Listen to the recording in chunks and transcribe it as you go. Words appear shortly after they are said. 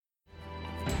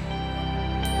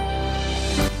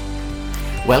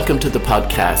Welcome to the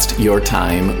podcast, Your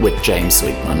Time with James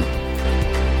Sweetman.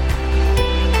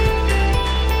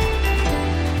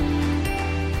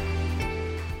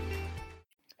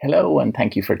 Hello, and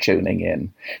thank you for tuning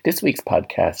in. This week's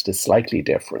podcast is slightly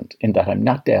different in that I'm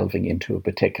not delving into a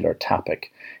particular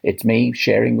topic. It's me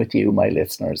sharing with you, my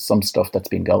listeners, some stuff that's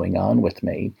been going on with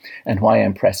me and why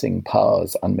I'm pressing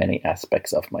pause on many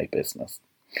aspects of my business.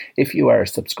 If you are a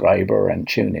subscriber and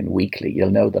tune in weekly,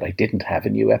 you'll know that I didn't have a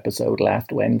new episode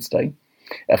last Wednesday.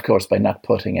 Of course, by not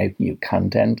putting out new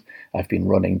content, I've been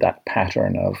running that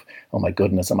pattern of, oh my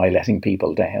goodness, am I letting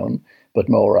people down? But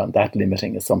more on that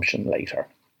limiting assumption later.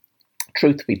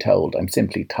 Truth be told, I'm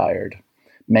simply tired.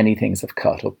 Many things have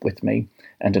caught up with me,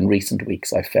 and in recent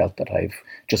weeks I felt that I've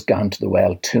just gone to the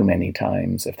well too many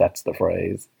times, if that's the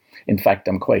phrase. In fact,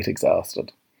 I'm quite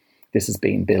exhausted. This has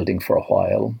been building for a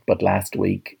while, but last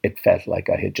week it felt like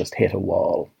I had just hit a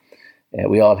wall.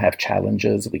 We all have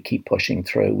challenges, we keep pushing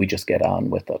through, we just get on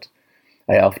with it.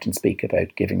 I often speak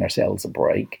about giving ourselves a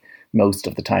break. Most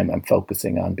of the time I'm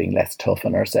focusing on being less tough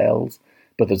on ourselves,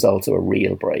 but there's also a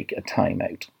real break, a time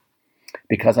out.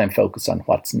 Because I'm focused on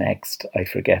what's next, I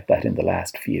forget that in the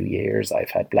last few years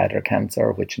I've had bladder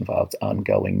cancer, which involves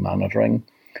ongoing monitoring,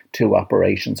 2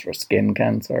 operations for skin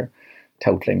cancer,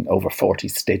 totaling over 40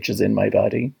 stitches in my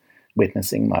body,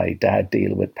 witnessing my dad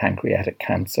deal with pancreatic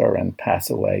cancer and pass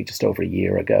away just over a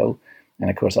year ago, and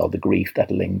of course all the grief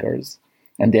that lingers,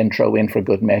 and then throw in for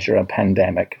good measure a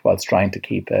pandemic whilst trying to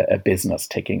keep a business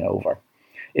ticking over.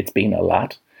 It's been a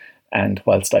lot. And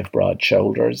whilst I've broad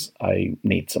shoulders, I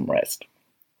need some rest.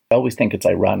 I always think it's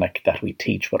ironic that we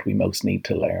teach what we most need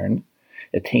to learn.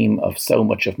 A theme of so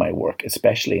much of my work,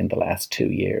 especially in the last 2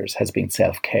 years, has been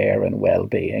self-care and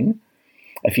well-being.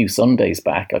 A few Sundays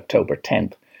back, October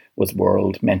 10th, was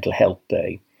World Mental Health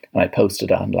Day, and I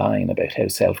posted online about how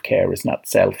self-care is not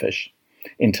selfish.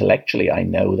 Intellectually, I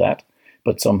know that,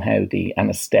 but somehow the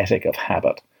anesthetic of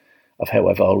habit, of how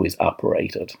I've always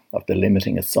operated, of the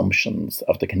limiting assumptions,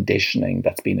 of the conditioning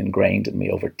that's been ingrained in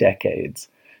me over decades,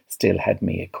 still had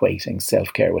me equating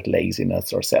self-care with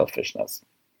laziness or selfishness.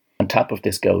 On top of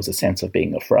this goes a sense of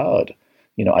being a fraud.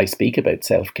 I speak about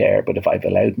self-care, but if I've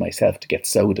allowed myself to get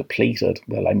so depleted,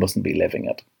 well, I mustn't be living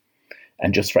it.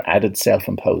 And just for added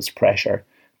self-imposed pressure,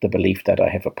 the belief that I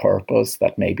have a purpose,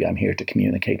 that maybe I'm here to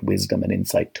communicate wisdom and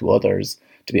insight to others,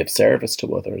 to be of service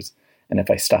to others, and if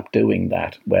I stop doing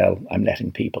that, well, I'm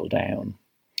letting people down.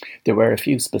 There were a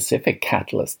few specific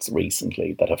catalysts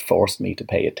recently that have forced me to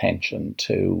pay attention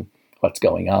to what's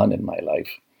going on in my life.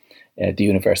 The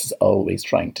universe is always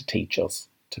trying to teach us,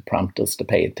 to prompt us to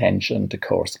pay attention, to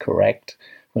course correct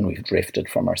when we've drifted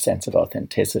from our sense of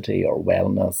authenticity or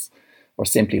wellness, or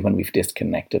simply when we've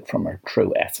disconnected from our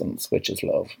true essence, which is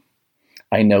love.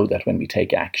 I know that when we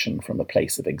take action from a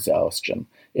place of exhaustion,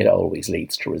 it always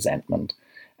leads to resentment.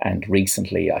 And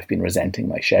recently I've been resenting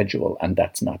my schedule, and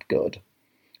that's not good.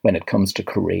 When it comes to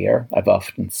career, I've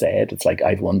often said it's like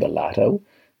I've won the lotto.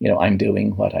 I'm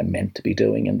doing what I'm meant to be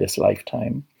doing in this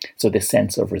lifetime. So this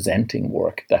sense of resenting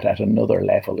work that at another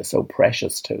level is so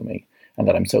precious to me and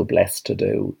that I'm so blessed to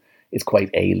do is quite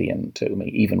alien to me,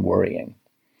 even worrying.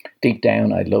 Deep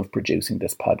down, I love producing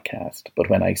this podcast, but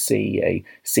when I see a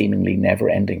seemingly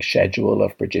never-ending schedule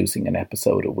of producing an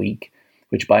episode a week,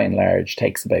 which by and large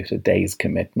takes about a day's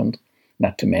commitment,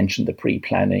 not to mention the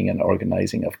pre-planning and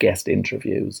organising of guest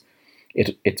interviews,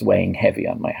 it's weighing heavy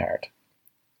on my heart.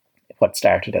 What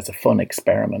started as a fun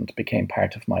experiment became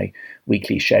part of my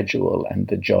weekly schedule, and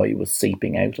the joy was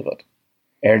seeping out of it.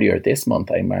 Earlier this month,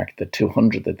 I marked the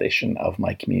 200th edition of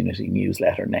my community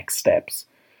newsletter, Next Steps.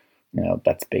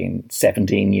 That's been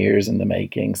 17 years in the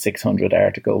making, 600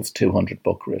 articles, 200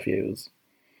 book reviews.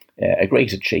 A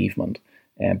great achievement.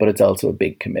 But it's also a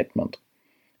big commitment.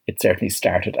 It certainly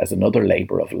started as another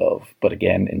labour of love, but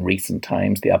again, in recent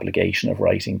times, the obligation of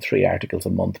writing 3 articles a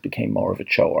month became more of a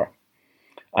chore.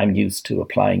 I'm used to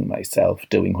applying myself,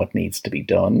 doing what needs to be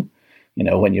done.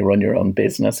 When you run your own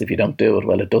business, if you don't do it,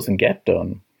 well, it doesn't get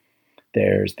done.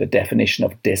 There's the definition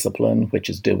of discipline, which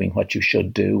is doing what you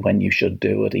should do when you should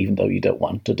do it, even though you don't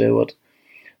want to do it.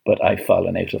 But I've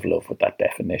fallen out of love with that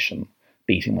definition,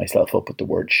 beating myself up with the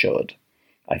word should.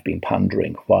 I've been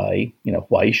pondering why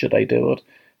should I do it?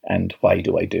 And why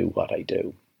do I do what I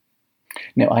do?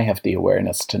 Now, I have the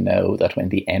awareness to know that when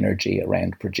the energy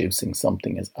around producing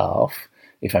something is off,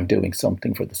 if I'm doing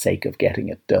something for the sake of getting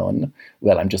it done,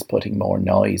 well, I'm just putting more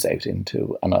noise out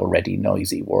into an already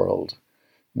noisy world.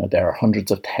 There are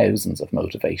hundreds of thousands of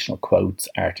motivational quotes,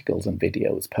 articles, and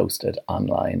videos posted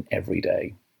online every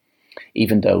day.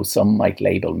 Even though some might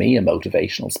label me a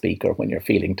motivational speaker when you're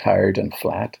feeling tired and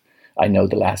flat, I know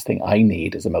the last thing I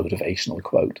need is a motivational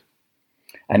quote.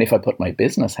 And if I put my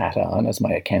business hat on, as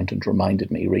my accountant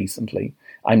reminded me recently,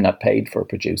 I'm not paid for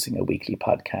producing a weekly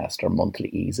podcast or monthly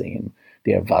e-zine.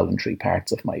 They are voluntary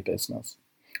parts of my business.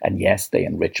 And yes, they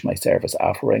enrich my service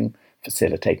offering,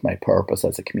 facilitate my purpose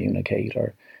as a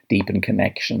communicator, deepen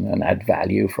connection and add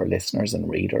value for listeners and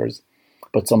readers.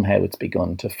 But somehow it's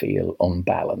begun to feel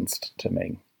unbalanced to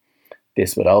me.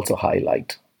 This would also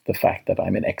highlight the fact that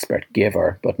I'm an expert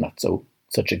giver, but not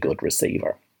such a good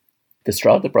receiver. The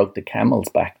straw that broke the camel's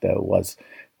back, though, was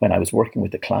when I was working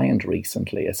with a client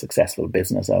recently, a successful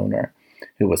business owner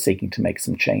who was seeking to make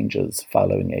some changes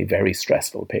following a very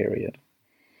stressful period.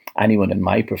 Anyone in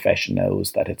my profession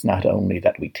knows that it's not only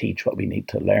that we teach what we need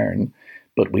to learn,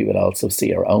 but we would also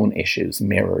see our own issues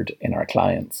mirrored in our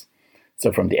clients.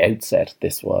 So from the outset,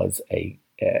 this was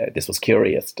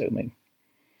curious to me.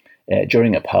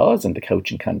 During a pause in the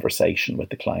coaching conversation with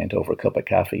the client over a cup of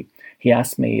coffee, he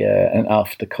asked me an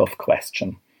off-the-cuff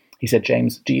question. He said,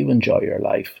 "James, do you enjoy your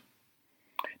life?"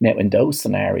 Now, in those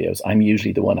scenarios, I'm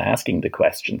usually the one asking the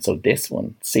question, so this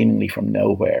one, seemingly from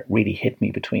nowhere, really hit me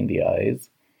between the eyes.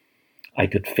 I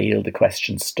could feel the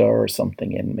question stir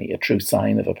something in me, a true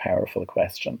sign of a powerful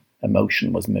question.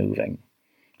 Emotion was moving.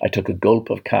 I took a gulp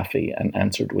of coffee and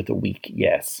answered with a weak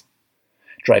yes.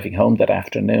 Driving home that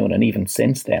afternoon, and even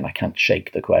since then, I can't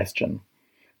shake the question.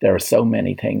 There are so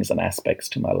many things and aspects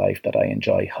to my life that I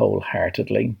enjoy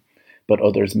wholeheartedly, but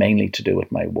others, mainly to do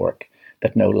with my work,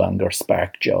 that no longer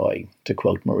spark joy, to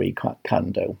quote Marie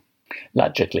Kondo.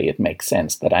 Logically, it makes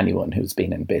sense that anyone who's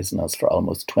been in business for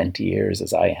almost 20 years,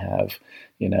 as I have,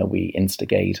 we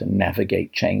instigate and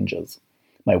navigate changes.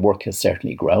 My work has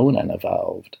certainly grown and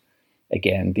evolved.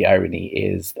 Again, the irony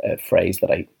is a phrase that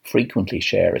I frequently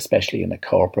share, especially in a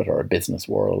corporate or a business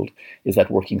world, is that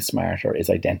working smarter is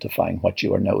identifying what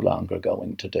you are no longer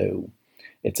going to do.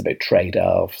 It's about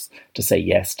trade-offs, to say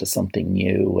yes to something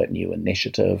new, a new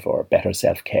initiative, or better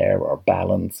self-care or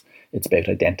balance. It's about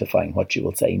identifying what you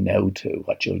will say no to,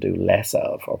 what you'll do less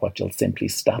of, or what you'll simply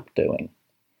stop doing.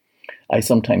 I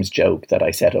sometimes joke that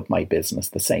I set up my business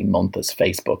the same month as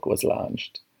Facebook was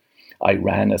launched. I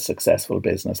ran a successful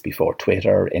business before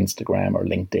Twitter, Instagram, or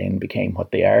LinkedIn became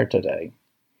what they are today.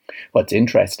 What's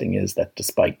interesting is that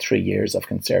despite 3 years of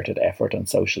concerted effort on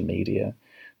social media,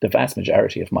 the vast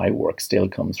majority of my work still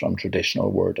comes from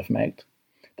traditional word of mouth,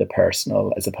 the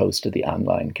personal as opposed to the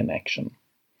online connection.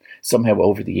 Somehow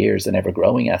over the years, an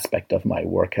ever-growing aspect of my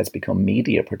work has become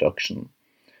media production.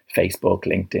 Facebook,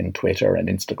 LinkedIn, Twitter, and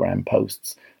Instagram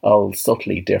posts, all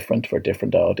subtly different for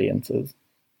different audiences.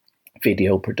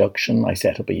 Video production, I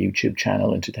set up a YouTube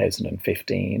channel in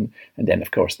 2015, and then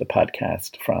of course the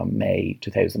podcast from May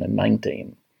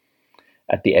 2019.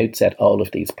 At the outset, all of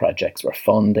these projects were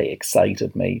fun, they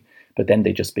excited me, but then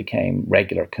they just became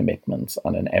regular commitments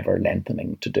on an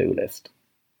ever-lengthening to-do list.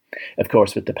 Of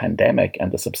course, with the pandemic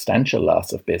and the substantial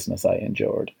loss of business I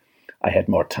endured, I had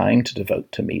more time to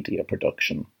devote to media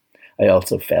production. I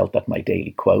also felt that my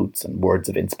daily quotes and words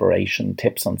of inspiration,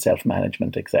 tips on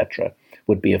self-management, etc.,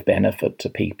 would be of benefit to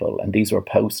people, and these were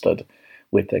posted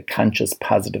with a conscious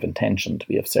positive intention to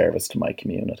be of service to my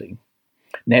community.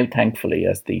 Now, thankfully,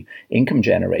 as the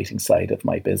income-generating side of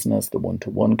my business, the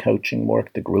one-to-one coaching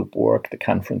work, the group work, the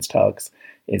conference talks,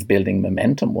 is building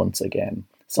momentum once again,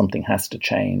 something has to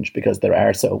change because there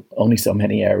are only so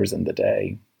many hours in the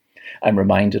day. I'm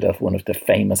reminded of one of the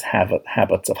famous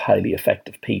habits of highly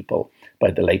effective people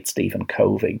by the late Stephen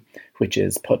Covey, which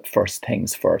is put first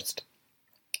things first.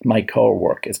 My core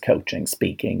work is coaching,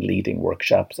 speaking, leading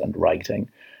workshops and writing,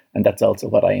 and that's also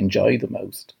what I enjoy the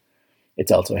most.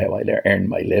 It's also how I earn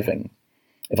my living.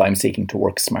 If I'm seeking to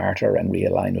work smarter and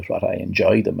realign with what I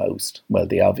enjoy the most, well,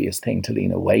 the obvious thing to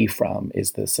lean away from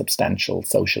is the substantial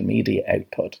social media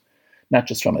output, not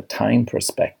just from a time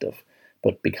perspective,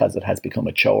 but because it has become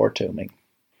a chore to me.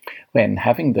 When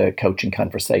having the coaching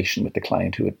conversation with the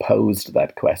client who had posed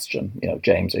that question,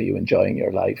 James, are you enjoying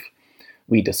your life?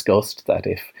 We discussed that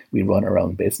if we run our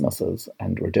own businesses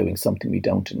and we're doing something we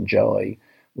don't enjoy,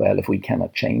 well, if we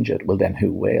cannot change it, well, then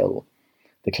who will?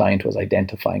 The client was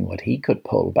identifying what he could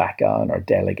pull back on or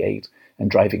delegate,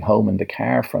 and driving home in the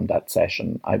car from that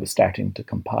session, I was starting to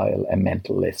compile a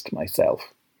mental list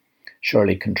myself.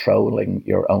 Surely controlling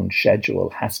your own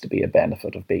schedule has to be a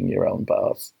benefit of being your own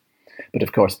boss. But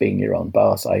of course, being your own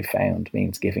boss, I found,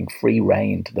 means giving free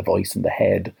rein to the voice in the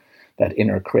head, that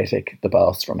inner critic, the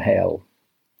boss from hell.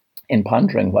 In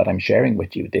pondering what I'm sharing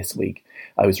with you this week,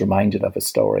 I was reminded of a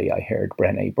story I heard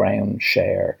Brené Brown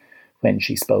share when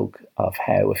she spoke of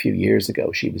how a few years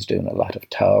ago she was doing a lot of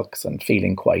talks and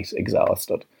feeling quite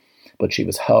exhausted, but she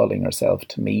was hauling herself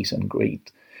to meet and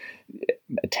greet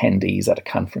attendees at a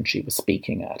conference she was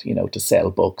speaking at, to sell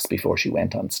books before she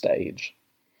went on stage.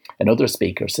 Another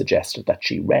speaker suggested that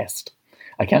she rest.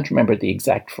 I can't remember the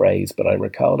exact phrase, but I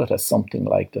recall it as something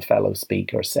like the fellow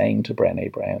speaker saying to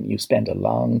Brené Brown, you spend a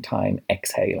long time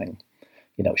exhaling,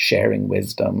 sharing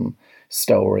wisdom,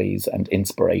 stories, and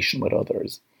inspiration with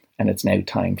others. And it's now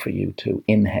time for you to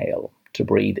inhale, to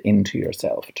breathe into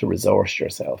yourself, to resource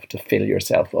yourself, to fill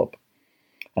yourself up.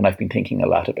 And I've been thinking a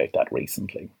lot about that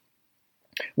recently.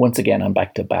 Once again, I'm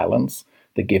back to balance,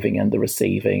 the giving and the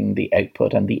receiving, the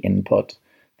output and the input,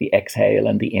 the exhale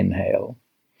and the inhale.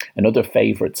 Another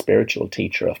favourite spiritual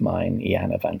teacher of mine,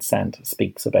 Iyanla Vanzant,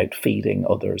 speaks about feeding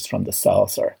others from the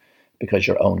saucer because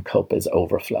your own cup is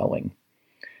overflowing.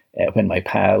 When my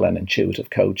pal and intuitive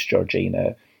coach,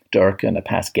 Georgina Durkin, a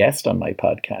past guest on my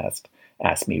podcast,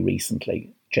 asked me recently,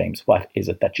 James, what is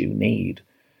it that you need?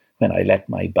 When I let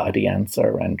my body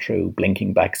answer, and through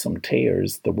blinking back some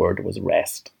tears, the word was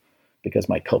rest, because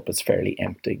my cup is fairly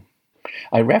empty.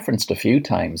 I referenced a few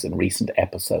times in recent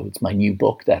episodes my new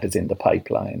book that is in the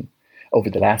pipeline. Over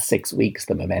the last 6 weeks,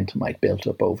 the momentum I'd built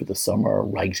up over the summer,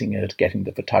 writing it, getting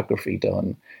the photography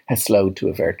done, has slowed to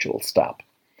a virtual stop.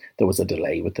 There was a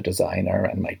delay with the designer,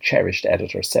 and my cherished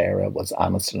editor, Sarah, was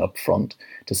honest and upfront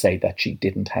to say that she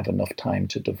didn't have enough time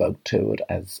to devote to it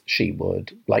as she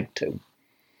would like to.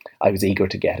 I was eager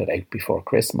to get it out before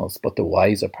Christmas, but the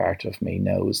wiser part of me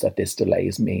knows that this delay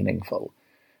is meaningful.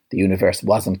 The universe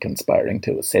wasn't conspiring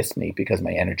to assist me because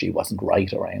my energy wasn't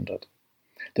right around it.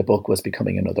 The book was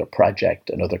becoming another project,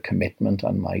 another commitment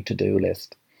on my to-do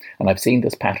list. And I've seen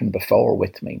this pattern before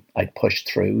with me. I'd push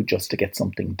through just to get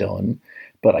something done,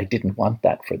 but I didn't want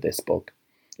that for this book.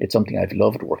 It's something I've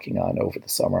loved working on over the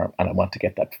summer, and I want to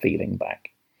get that feeling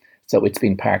back. So it's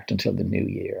been parked until the new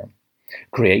year.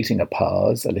 Creating a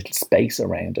pause, a little space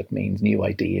around it, means new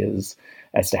ideas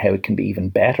as to how it can be even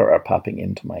better are popping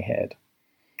into my head.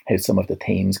 How some of the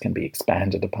themes can be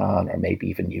expanded upon, or maybe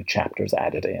even new chapters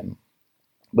added in.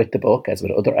 With the book, as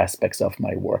with other aspects of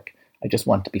my work, I just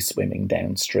want to be swimming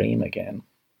downstream again.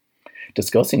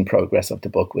 Discussing progress of the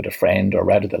book with a friend, or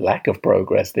rather the lack of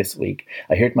progress this week,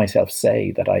 I heard myself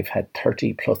say that I've had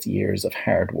 30 plus years of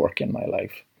hard work in my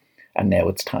life, and now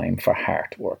it's time for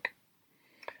heart work.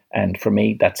 And for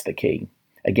me, that's the key.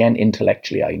 Again,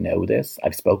 intellectually, I know this.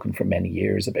 I've spoken for many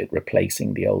years about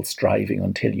replacing the old striving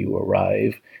until you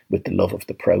arrive with the love of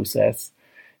the process,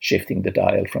 shifting the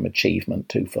dial from achievement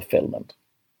to fulfillment.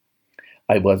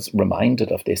 I was reminded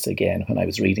of this again when I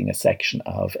was reading a section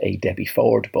of a Debbie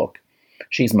Ford book.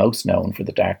 She's most known for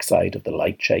The Dark Side of the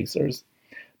Light Chasers,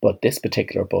 but this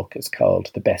particular book is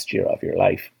called The Best Year of Your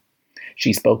Life.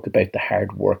 She spoke about the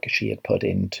hard work she had put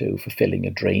into fulfilling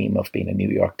a dream of being a New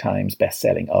York Times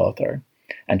best-selling author,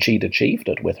 and she'd achieved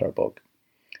it with her book.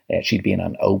 She'd been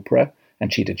on Oprah,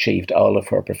 and she'd achieved all of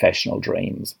her professional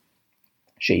dreams.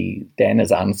 She then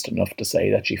is honest enough to say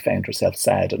that she found herself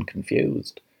sad and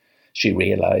confused. She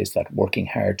realised that working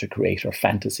hard to create her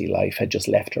fantasy life had just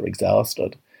left her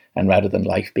exhausted, and rather than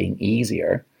life being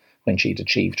easier when she'd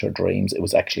achieved her dreams, it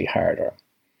was actually harder.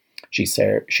 She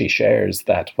shares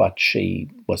that what she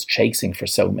was chasing for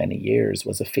so many years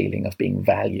was a feeling of being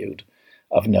valued,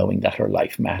 of knowing that her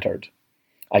life mattered.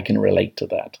 I can relate to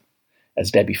that.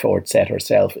 As Debbie Ford said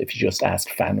herself, if you just asked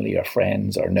family or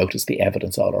friends or noticed the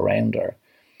evidence all around her,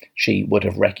 she would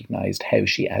have recognised how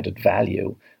she added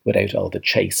value without all the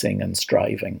chasing and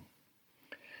striving.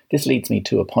 This leads me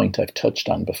to a point I've touched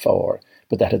on before,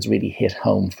 but that has really hit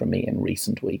home for me in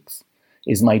recent weeks.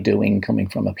 Is my doing coming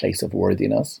from a place of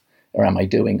worthiness, or am I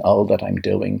doing all that I'm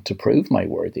doing to prove my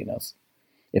worthiness?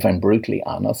 If I'm brutally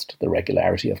honest, the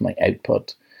regularity of my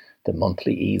output, the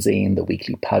monthly e-zine, the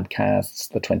weekly podcasts,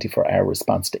 the 24-hour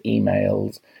response to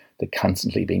emails, the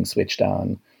constantly being switched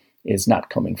on, is not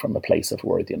coming from a place of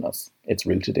worthiness. It's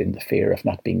rooted in the fear of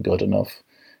not being good enough,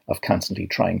 of constantly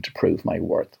trying to prove my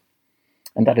worth.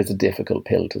 And that is a difficult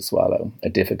pill to swallow, a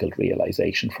difficult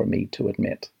realization for me to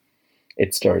admit.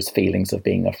 It stirs feelings of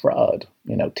being a fraud,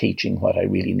 teaching what I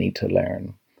really need to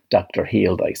learn. Dr.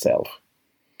 Heal Thyself.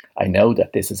 I know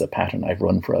that this is a pattern I've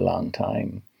run for a long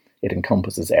time. It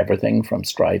encompasses everything from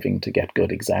striving to get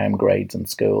good exam grades in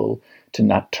school to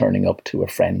not turning up to a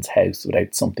friend's house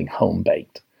without something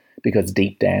home-baked, because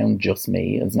deep down, just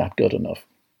me is not good enough.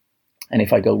 And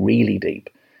if I go really deep,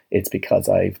 it's because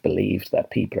I've believed that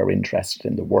people are interested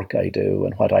in the work I do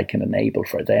and what I can enable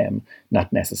for them,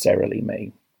 not necessarily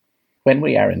me. When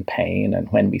we are in pain and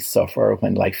when we suffer,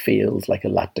 when life feels like a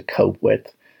lot to cope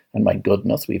with, and my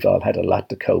goodness, we've all had a lot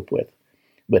to cope with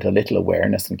a little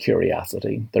awareness and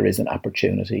curiosity, there is an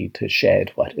opportunity to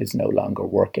shed what is no longer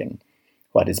working,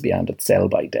 what is beyond its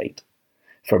sell-by date.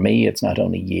 For me, it's not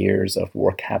only years of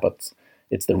work habits,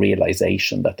 it's the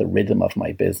realization that the rhythm of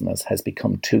my business has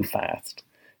become too fast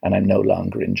and I'm no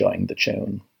longer enjoying the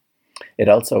tune. It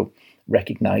also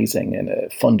recognizing in a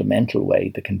fundamental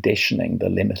way the conditioning, the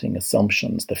limiting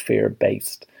assumptions, the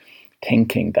fear-based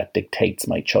thinking that dictates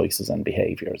my choices and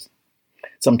behaviors.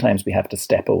 Sometimes we have to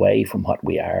step away from what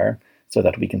we are so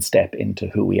that we can step into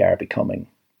who we are becoming.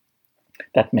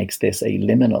 That makes this a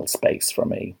liminal space for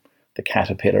me, the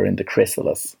caterpillar in the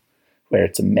chrysalis, where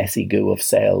it's a messy goo of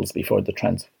cells before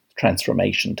the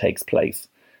transformation takes place.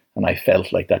 And I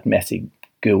felt like that messy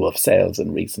goo of cells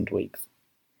in recent weeks.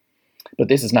 But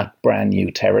this is not brand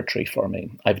new territory for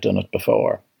me. I've done it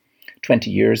before. 20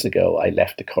 years ago, I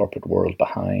left the corporate world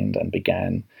behind and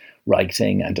began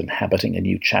writing and inhabiting a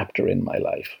new chapter in my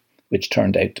life, which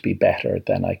turned out to be better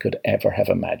than I could ever have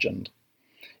imagined.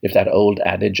 If that old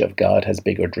adage of God has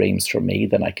bigger dreams for me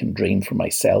than I can dream for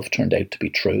myself turned out to be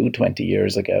true 20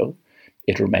 years ago,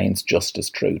 it remains just as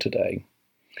true today.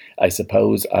 I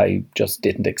suppose I just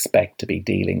didn't expect to be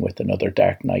dealing with another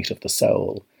dark night of the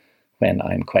soul when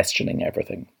I'm questioning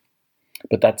everything.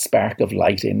 But that spark of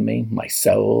light in me, my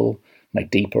soul, my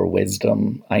deeper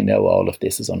wisdom, I know all of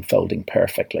this is unfolding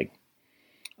perfectly.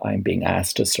 I'm being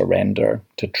asked to surrender,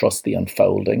 to trust the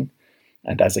unfolding,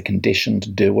 and as a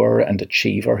conditioned doer and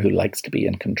achiever who likes to be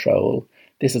in control,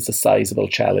 this is a sizable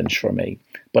challenge for me,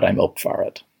 but I'm up for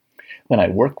it. When I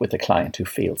work with a client who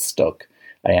feels stuck,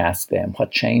 I ask them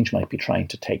what change might be trying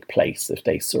to take place if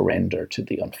they surrender to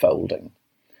the unfolding.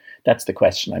 That's the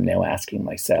question I'm now asking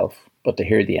myself, but to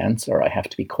hear the answer, I have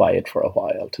to be quiet for a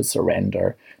while, to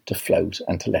surrender, to float,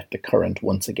 and to let the current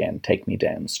once again take me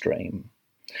downstream.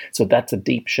 So that's a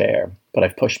deep share, but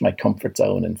I've pushed my comfort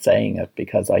zone in saying it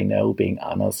because I know being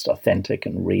honest, authentic,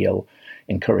 and real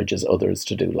encourages others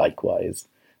to do likewise,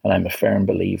 and I'm a firm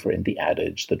believer in the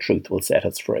adage, the truth will set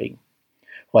us free.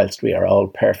 Whilst we are all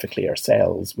perfectly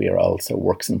ourselves, we are also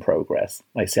works in progress,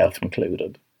 myself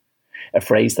included. A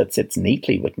phrase that sits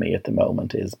neatly with me at the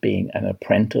moment is being an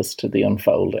apprentice to the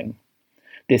unfolding.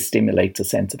 This stimulates a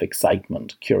sense of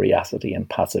excitement, curiosity, and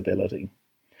possibility.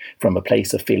 From a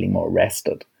place of feeling more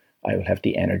rested, I will have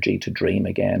the energy to dream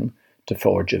again, to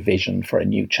forge a vision for a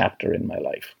new chapter in my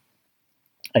life.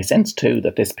 I sense too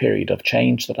that this period of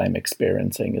change that I'm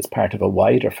experiencing is part of a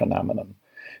wider phenomenon,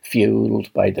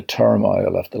 fueled by the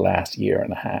turmoil of the last year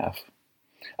and a half.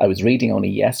 I was reading only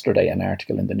yesterday an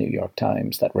article in the New York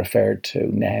Times that referred to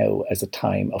now as a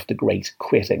time of the great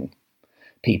quitting.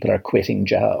 People are quitting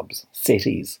jobs,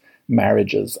 cities,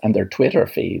 marriages, and their Twitter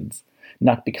feeds,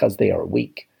 not because they are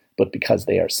weak, but because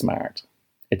they are smart.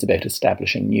 It's about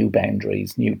establishing new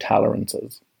boundaries, new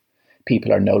tolerances.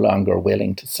 People are no longer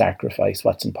willing to sacrifice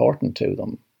what's important to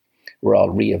them. We're all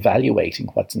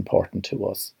reevaluating what's important to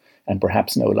us, and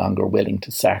perhaps no longer willing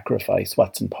to sacrifice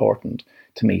what's important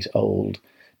to meet old,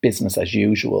 business as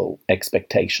usual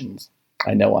expectations.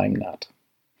 I know I'm not.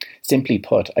 Simply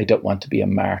put, I don't want to be a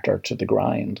martyr to the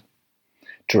grind.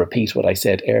 To repeat what I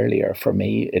said earlier, for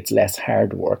me, it's less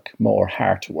hard work, more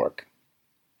heart work.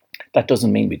 That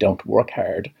doesn't mean we don't work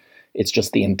hard. It's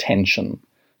just the intention,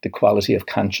 the quality of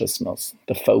consciousness,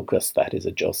 the focus that is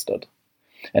adjusted.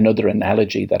 Another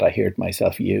analogy that I heard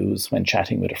myself use when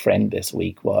chatting with a friend this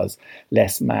week was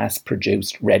less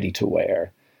mass-produced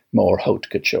ready-to-wear, more haute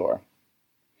couture.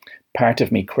 Part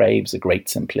of me craves a great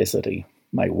simplicity.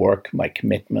 My work, my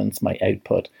commitments, my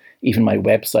output, even my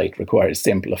website requires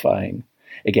simplifying,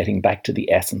 a getting back to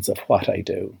the essence of what I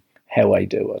do, how I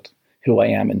do it, who I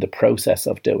am in the process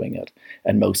of doing it,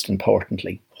 and most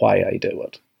importantly, why I do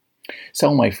it.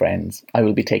 So, my friends, I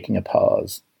will be taking a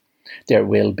pause. There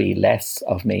will be less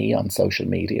of me on social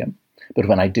media, but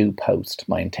when I do post,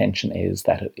 my intention is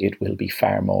that it will be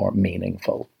far more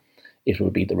meaningful. It will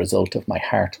be the result of my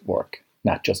heart work,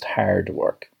 not just hard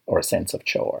work or a sense of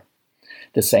chore.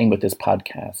 The same with this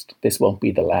podcast. This won't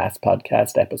be the last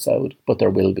podcast episode, but there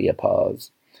will be a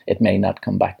pause. It may not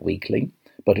come back weekly,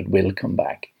 but it will come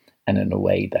back, and in a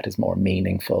way that is more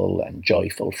meaningful and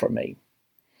joyful for me.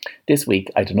 This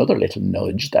week, I had another little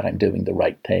nudge that I'm doing the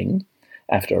right thing.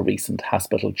 After a recent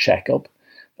hospital checkup,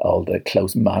 all the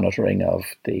close monitoring of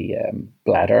the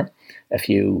bladder, a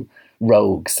few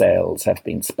rogue cells have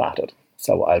been spotted.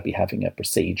 So I'll be having a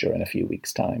procedure in a few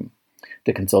weeks' time.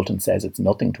 The consultant says it's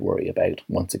nothing to worry about,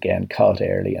 once again caught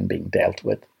early and being dealt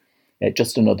with.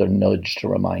 Just another nudge to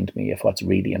remind me of what's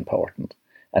really important,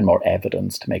 and more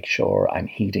evidence to make sure I'm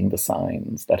heeding the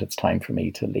signs that it's time for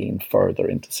me to lean further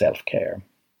into self-care.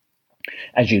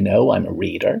 As you know, I'm a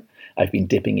reader. I've been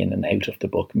dipping in and out of the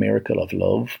book Miracle of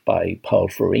Love by Paul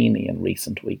Ferrini in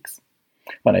recent weeks.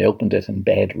 When I opened it in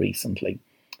bed recently,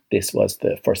 this was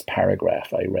the first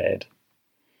paragraph I read.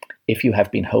 If you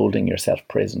have been holding yourself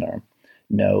prisoner,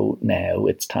 know now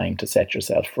it's time to set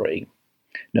yourself free.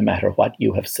 No matter what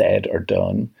you have said or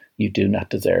done, you do not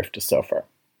deserve to suffer.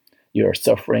 Your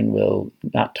suffering will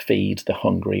not feed the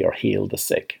hungry or heal the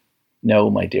sick. No,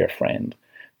 my dear friend,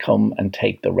 come and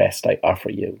take the rest I offer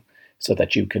you, so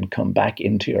that you can come back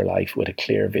into your life with a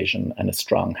clear vision and a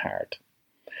strong heart.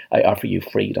 I offer you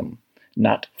freedom,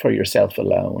 not for yourself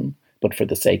alone, but for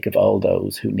the sake of all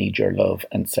those who need your love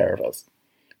and service.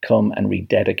 Come and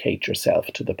rededicate yourself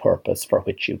to the purpose for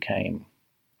which you came.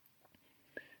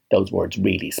 Those words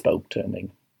really spoke to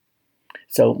me.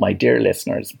 So, my dear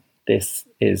listeners, this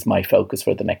is my focus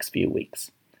for the next few weeks.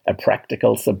 A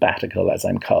practical sabbatical, as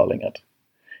I'm calling it.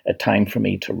 A time for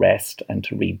me to rest and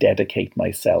to rededicate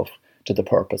myself to the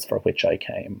purpose for which I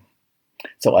came.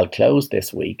 So I'll close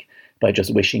this week by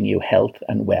just wishing you health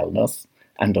and wellness,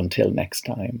 and until next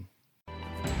time.